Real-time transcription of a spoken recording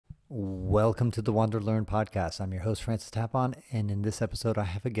Welcome to the Wander Learn podcast. I'm your host, Francis Tapon, and in this episode, I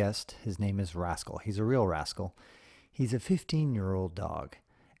have a guest. His name is Rascal. He's a real rascal. He's a 15-year-old dog,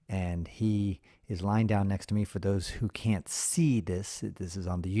 and he is lying down next to me. For those who can't see this is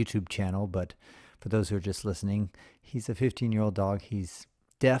on the YouTube channel, but for those who are just listening, he's a 15-year-old dog. He's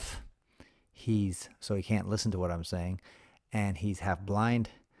deaf, so he can't listen to what I'm saying, and he's half blind,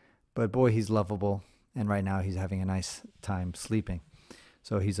 but boy, he's lovable, and right now he's having a nice time sleeping.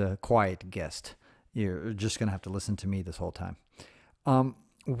 So he's a quiet guest. You're just going to have to listen to me this whole time.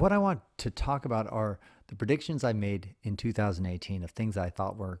 What I want to talk about are the predictions I made in 2018 of things I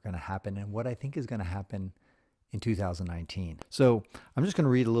thought were going to happen and what I think is going to happen in 2019. So I'm just going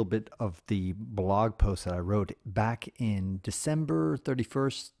to read a little bit of the blog post that I wrote back in December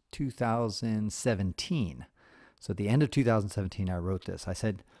 31st, 2017. So at the end of 2017, I wrote this. I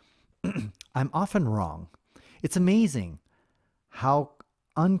said, I'm often wrong. It's amazing how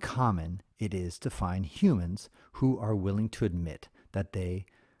uncommon it is to find humans who are willing to admit that they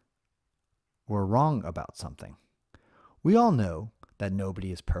were wrong about something. We all know that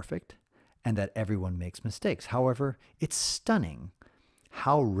nobody is perfect and that everyone makes mistakes. However, it's stunning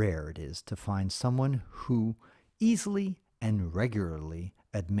how rare it is to find someone who easily and regularly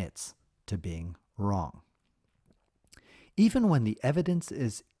admits to being wrong. Even when the evidence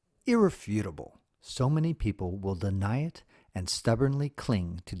is irrefutable, so many people will deny it and stubbornly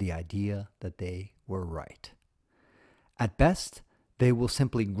cling to the idea that they were right. At best, they will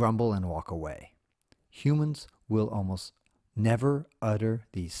simply grumble and walk away. Humans will almost never utter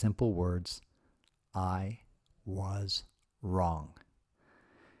these simple words, I was wrong.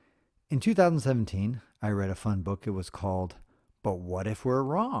 In 2017, I read a fun book. It was called, But What If We're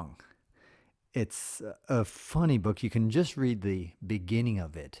Wrong? It's a funny book. You can just read the beginning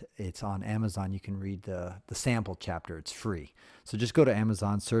of it. It's on Amazon. You can read the sample chapter. It's free. So just go to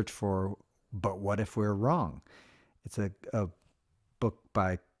Amazon, search for But What If We're Wrong? It's a book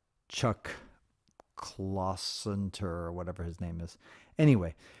by Chuck Klossenter or whatever his name is.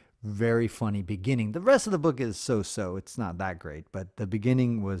 Anyway, very funny beginning. The rest of the book is so-so. It's not that great, but the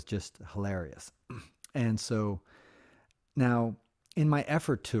beginning was just hilarious. And so now, in my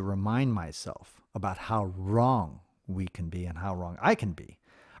effort to remind myself about how wrong we can be and how wrong I can be,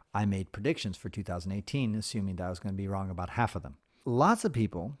 I made predictions for 2018, assuming that I was going to be wrong about half of them. Lots of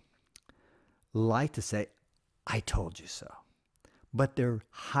people like to say, I told you so, but they're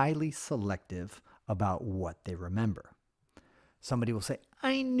highly selective about what they remember. Somebody will say,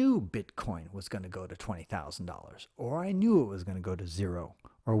 I knew Bitcoin was going to go to $20,000, or I knew it was going to go to zero,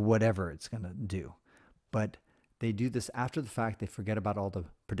 or whatever it's going to do. But they do this after the fact. They forget about all the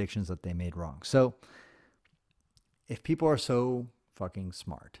predictions that they made wrong. So if people are so fucking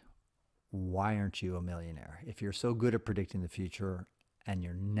smart, why aren't you a millionaire? If you're so good at predicting the future and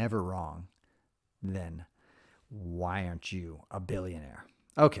you're never wrong, then why aren't you a billionaire?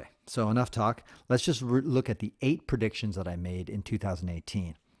 Okay, so enough talk. Let's just look at the 8 predictions that I made in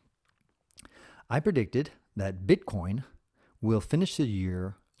 2018. I predicted that Bitcoin will finish the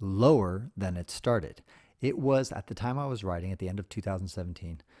year lower than it started. It was, at the time I was writing, at the end of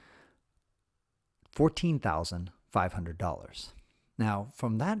 2017, $14,500. Now,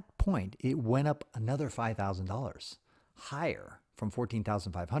 from that point, it went up another $5,000 higher, from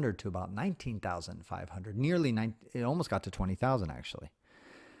 $14,500 to about $19,500. It almost got to $20,000 actually.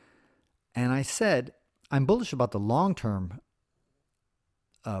 And I said, I'm bullish about the long-term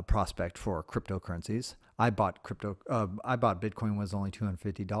prospect for cryptocurrencies. I bought Bitcoin was only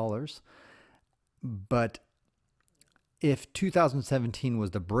 $250. But if 2017 was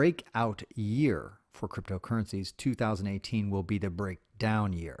the breakout year for cryptocurrencies, 2018 will be the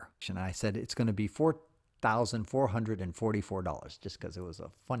breakdown year. And I said it's going to be $4,444, just because it was a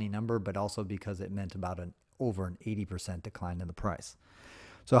funny number, but also because it meant about over an 80% decline in the price.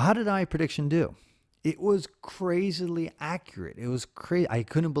 So how did my prediction do? It was crazily accurate. It was crazy. I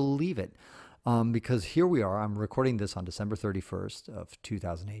couldn't believe it. Because here we are, I'm recording this on December 31st of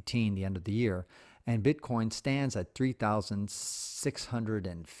 2018, the end of the year, and Bitcoin stands at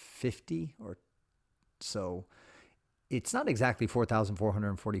 3,650 or so. It's not exactly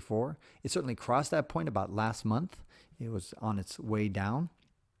 4,444. It certainly crossed that point about last month. It was on its way down,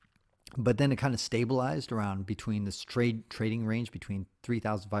 but then it kind of stabilized around between this trading range between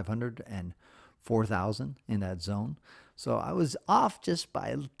 3,500 and 4,000 in that zone. So I was off just by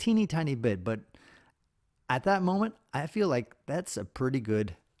a teeny tiny bit, but at that moment, I feel like that's a pretty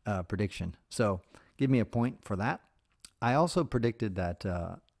good prediction. So give me a point for that. I also predicted that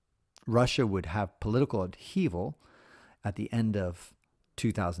Russia would have political upheaval at the end of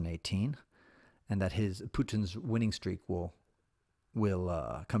 2018, and that Putin's winning streak will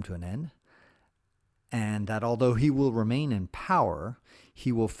will come to an end, and that although he will remain in power,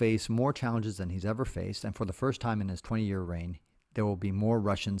 he will face more challenges than he's ever faced. And for the first time in his 20-year reign, there will be more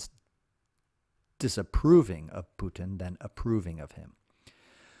Russians disapproving of Putin than approving of him.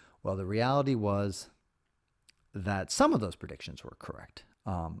 Well, the reality was that some of those predictions were correct.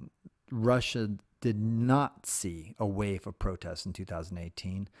 Russia did not see a wave of protests in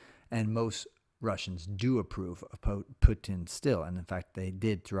 2018, and most Russians do approve of Putin still. And in fact, they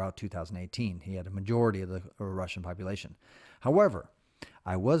did throughout 2018. He had a majority of the Russian population. However,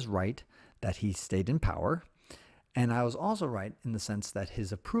 I was right that he stayed in power. And I was also right in the sense that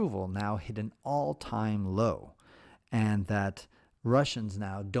his approval now hit an all-time low, and that Russians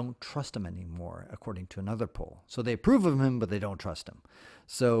now don't trust him anymore, according to another poll. So they approve of him, but they don't trust him.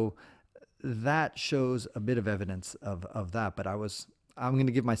 So that shows a bit of evidence of that. But I'm going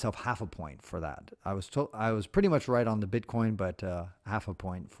to give myself half a point for that. I was pretty much right on the Bitcoin, but half a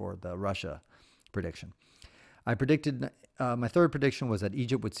point for the Russia prediction. I predicted my third prediction was that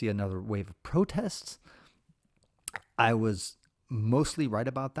Egypt would see another wave of protests. I was mostly right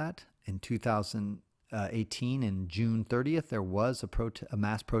about that. In 2018, in June 30th, there was a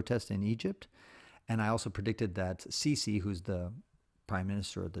mass protest in Egypt. And I also predicted that Sisi, who's the prime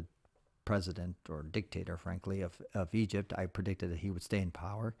minister or the president or dictator, frankly, of Egypt, I predicted that he would stay in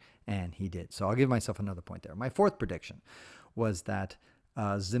power, and he did. So I'll give myself another point there. My fourth prediction was that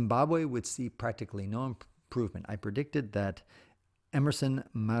Zimbabwe would see practically no improvement. I predicted that Emerson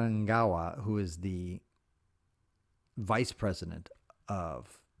Mnangagwa, who is the vice president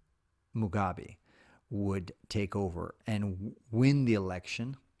of Mugabe, would take over and win the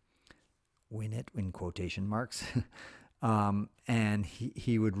election, win it in quotation marks, and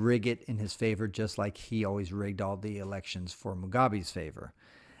he would rig it in his favor, just like he always rigged all the elections for Mugabe's favor.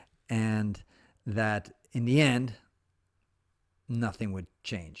 And that in the end, nothing would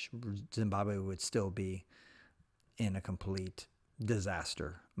change. Zimbabwe would still be in a complete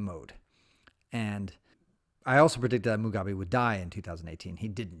disaster mode. And I also predicted that Mugabe would die in 2018. He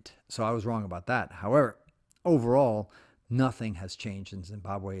didn't. So I was wrong about that. However, overall, nothing has changed in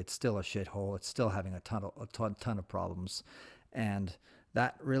Zimbabwe. It's still a shithole. It's still having a ton of problems. And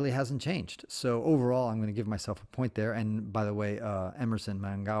that really hasn't changed. So overall, I'm going to give myself a point there. And by the way, Emerson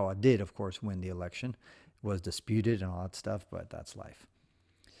Mnangagwa did, of course, win the election. It was disputed and all that stuff, but that's life.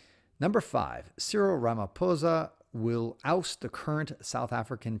 Number 5, Cyril Ramaphosa will oust the current South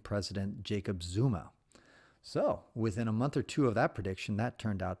African president, Jacob Zuma. So within a month or two of that prediction, that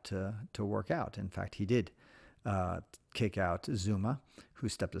turned out to work out. In fact, he did kick out Zuma, who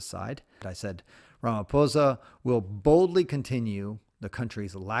stepped aside. I said Ramaphosa will boldly continue the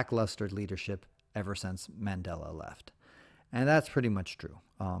country's lackluster leadership ever since Mandela left. And that's pretty much true.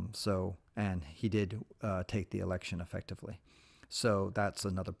 And he did take the election effectively. So that's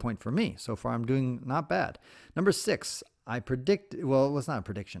another point for me. So far, I'm doing not bad. Number 6, it was not a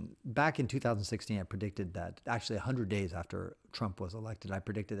prediction. Back in 2016, I predicted that actually 100 days after Trump was elected, I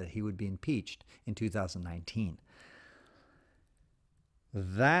predicted that he would be impeached in 2019.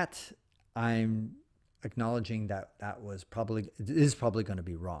 That I'm acknowledging that is probably going to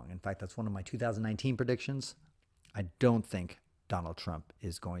be wrong. In fact, that's one of my 2019 predictions. I don't think Donald Trump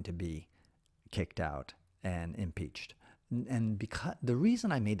is going to be kicked out and impeached. And because the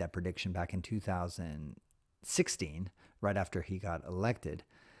reason I made that prediction back in 2016, right after he got elected,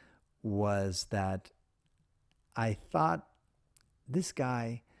 was that I thought this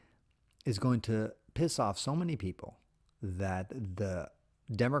guy is going to piss off so many people that the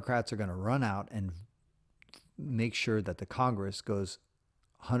Democrats are going to run out and make sure that the Congress goes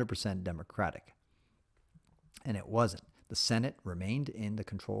 100% Democratic. And it wasn't. The Senate remained in the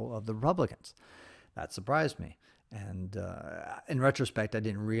control of the Republicans. That surprised me. And in retrospect, I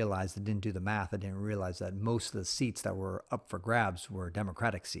didn't do the math. I didn't realize that most of the seats that were up for grabs were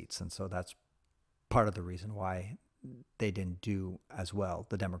Democratic seats. And so that's part of the reason why they didn't do as well.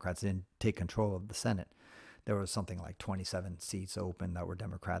 The Democrats didn't take control of the Senate. There was something like 27 seats open that were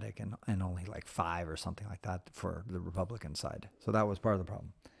Democratic and only like 5 or something like that for the Republican side. So that was part of the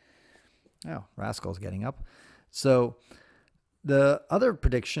problem. Oh, Rascal's getting up. So the other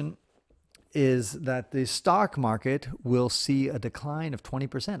prediction is that the stock market will see a decline of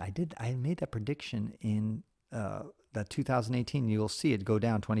 20%. I made that prediction in that 2018. You'll see it go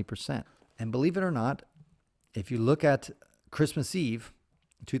down 20%. And believe it or not, if you look at Christmas Eve,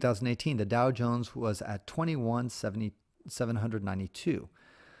 2018, the Dow Jones was at 21,792.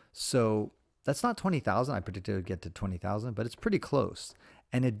 So that's not 20,000. I predicted it would get to 20,000, but it's pretty close.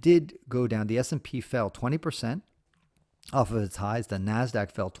 And it did go down. The S&P fell 20%. Off of its highs. The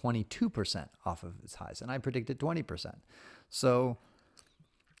NASDAQ fell 22% off of its highs, and I predicted 20%. So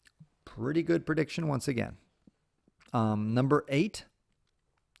pretty good prediction once again. Number 8,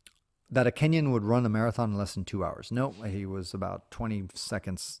 that a Kenyan would run a marathon in less than 2 hours. Nope, he was about 25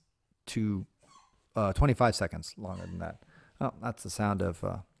 seconds longer than that. Oh, that's the sound of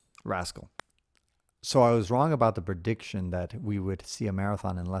Rascal. So I was wrong about the prediction that we would see a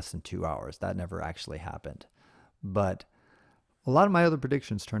marathon in less than 2 hours. That never actually happened. But a lot of my other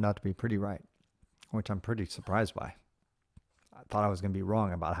predictions turned out to be pretty right, which I'm pretty surprised by. I thought I was going to be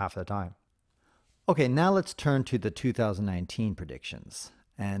wrong about half the time. Okay, now let's turn to the 2019 predictions.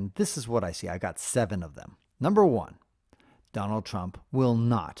 And this is what I see. I got 7 of them. Number 1, Donald Trump will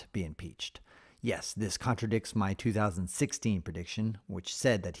not be impeached. Yes, this contradicts my 2016 prediction, which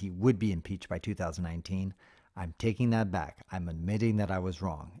said that he would be impeached by 2019. I'm taking that back. I'm admitting that I was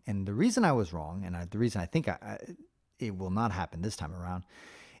wrong. And the reason I was wrong, and the reason I think it will not happen this time around,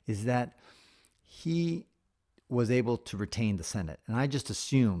 is that he was able to retain the Senate. And I just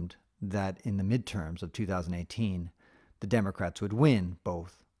assumed that in the midterms of 2018, the Democrats would win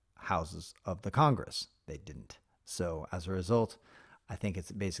both houses of the Congress. They didn't. So as a result, I think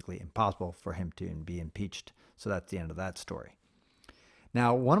it's basically impossible for him to be impeached. So that's the end of that story.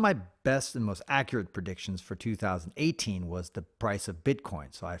 Now, one of my best and most accurate predictions for 2018 was the price of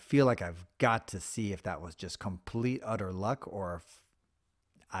Bitcoin. So I feel like I've got to see if that was just complete, utter luck, or if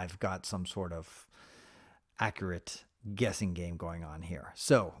I've got some sort of accurate guessing game going on here.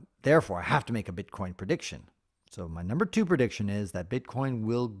 So therefore, I have to make a Bitcoin prediction. So my number 2 prediction is that Bitcoin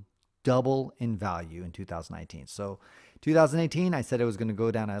will double in value in 2019. So 2018, I said it was going to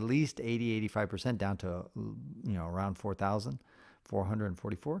go down at least 85% down to, around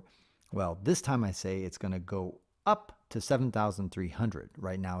 4,444. Well, this time I say it's going to go up to 7,300.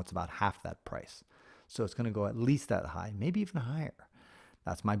 Right now, it's about half that price. So it's going to go at least that high, maybe even higher.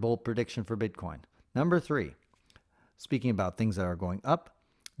 That's my bold prediction for Bitcoin. Number 3, speaking about things that are going up,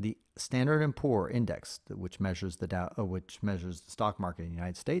 the Standard & Poor index, which measures the stock market in the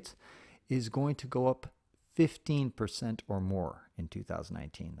United States, is going to go up 15% or more in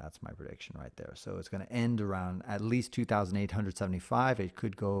 2019. That's my prediction right there. So it's going to end around at least 2,875. It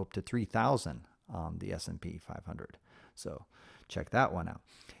could go up to 3,000 on the S&P 500. So check that one out.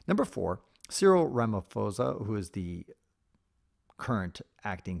 Number 4, Cyril Ramaphosa, who is the current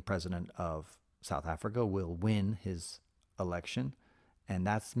acting president of South Africa, will win his election. And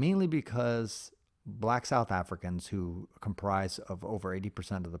that's mainly because Black South Africans, who comprise of over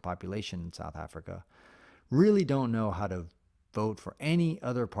 80% of the population in South Africa, really don't know how to vote for any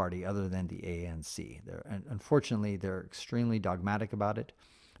other party other than the ANC. Unfortunately, they're extremely dogmatic about it.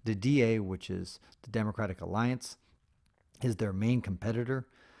 The DA, which is the Democratic Alliance, is their main competitor.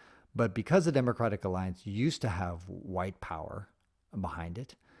 But because the Democratic Alliance used to have white power behind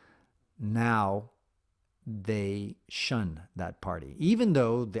it, now they shun that party, even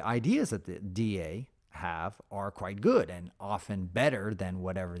though the ideas that the DA have are quite good and often better than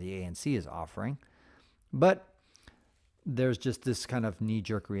whatever the ANC is offering. But there's just this kind of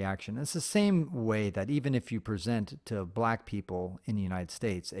knee-jerk reaction. It's the same way that even if you present to black people in the United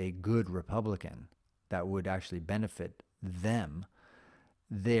States a good Republican that would actually benefit them,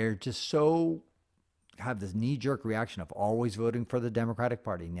 they're just so have this knee-jerk reaction of always voting for the Democratic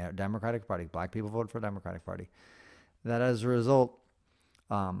Party. Black people vote for the Democratic Party. That as a result,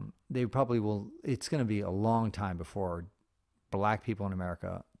 they probably will. It's going to be a long time before black people in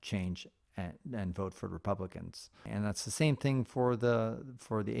America change and vote for Republicans. And that's the same thing for the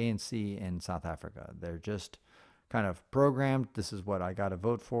ANC in South Africa. They're just kind of programmed. This is what I got to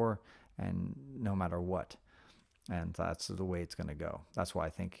vote for, and no matter what. And that's the way it's going to go. That's why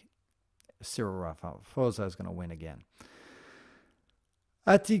I think Cyril Ramaphosa is going to win again.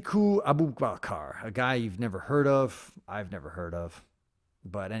 Atiku Abubakar, a guy you've never heard of, I've never heard of.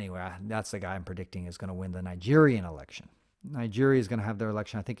 But anyway, that's the guy I'm predicting is going to win the Nigerian election. Nigeria is going to have their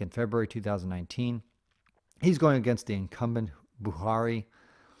election, I think, in February 2019. He's going against the incumbent Buhari,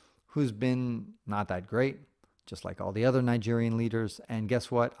 who's been not that great, just like all the other Nigerian leaders. And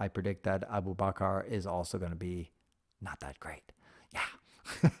guess what? I predict that Abubakar is also going to be not that great.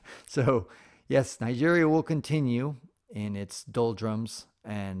 Yeah. So, yes, Nigeria will continue in its doldrums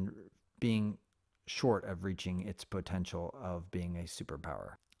and being short of reaching its potential of being a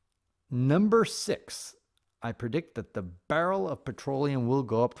superpower. Number 6, I predict that the barrel of petroleum will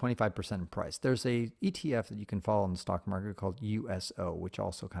go up 25% in price. There's a ETF that you can follow in the stock market called USO, which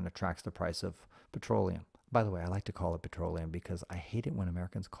also kind of tracks the price of petroleum. By the way, I like to call it petroleum because I hate it when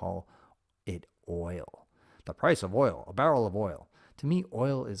Americans call it oil. The price of oil, a barrel of oil. To me,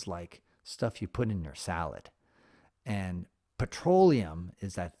 oil is like stuff you put in your salad. And petroleum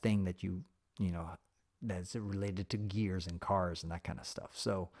is that thing that you that's related to gears and cars and that kind of stuff.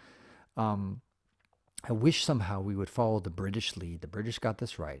 So I wish somehow we would follow the British lead. The British got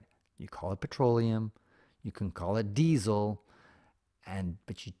this right. You call it petroleum, you can call it diesel,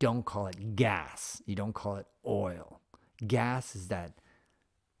 but you don't call it gas. You don't call it oil. Gas is that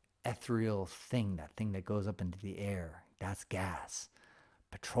ethereal thing, that thing that goes up into the air. That's gas.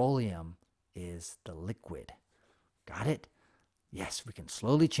 Petroleum is the liquid. Got it? Yes, we can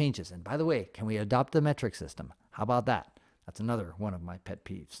slowly change this. And by the way, can we adopt the metric system? How about that? That's another one of my pet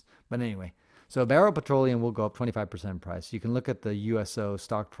peeves. But anyway, so a barrel of petroleum will go up 25% in price. You can look at the USO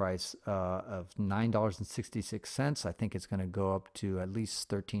stock price of $9.66. I think it's going to go up to at least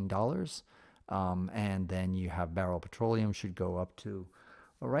 $13. And then you have barrel of petroleum should go up to,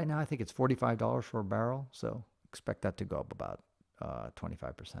 well, right now I think it's $45 for a barrel. So expect that to go up about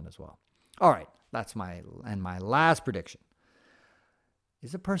 25% as well. All right, that's my last prediction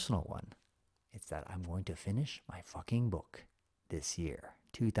is a personal one. It's that I'm going to finish my fucking book this year.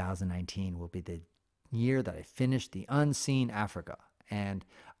 2019 will be the year that I finish The Unseen Africa. And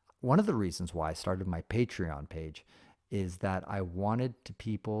one of the reasons why I started my Patreon page is that I wanted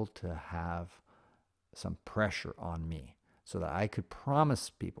people to have some pressure on me so that I could promise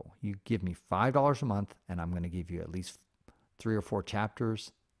people, you give me $5 a month and I'm going to give you at least 3 or 4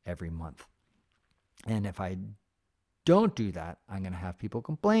 chapters every month. And if I don't do that, I'm going to have people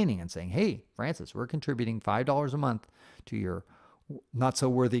complaining and saying, hey, Francis, we're contributing $5 a month to your not so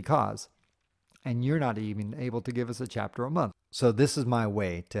worthy cause, and you're not even able to give us a chapter a month. So this is my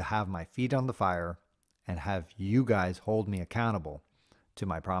way to have my feet on the fire and have you guys hold me accountable to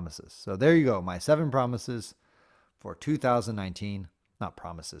my promises. So there you go, my 7 promises for 2019, not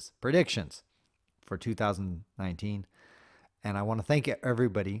promises, predictions for 2019. And I want to thank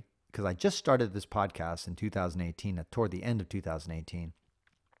everybody because I just started this podcast in 2018, toward the end of 2018,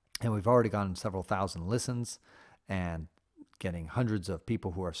 and we've already gotten several thousand listens and getting hundreds of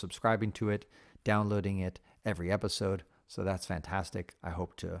people who are subscribing to it, downloading it every episode. So that's fantastic. I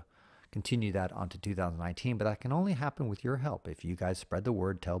hope to continue that onto 2019, but that can only happen with your help. If you guys spread the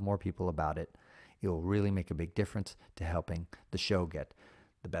word, tell more people about it, it will really make a big difference to helping the show get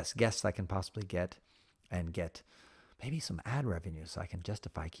the best guests I can possibly get and get maybe some ad revenue so I can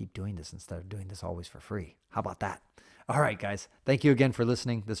justify keep doing this instead of doing this always for free. How about that? All right, guys. Thank you again for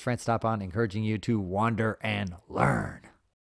listening. This is Francis Tapon encouraging you to wander and learn.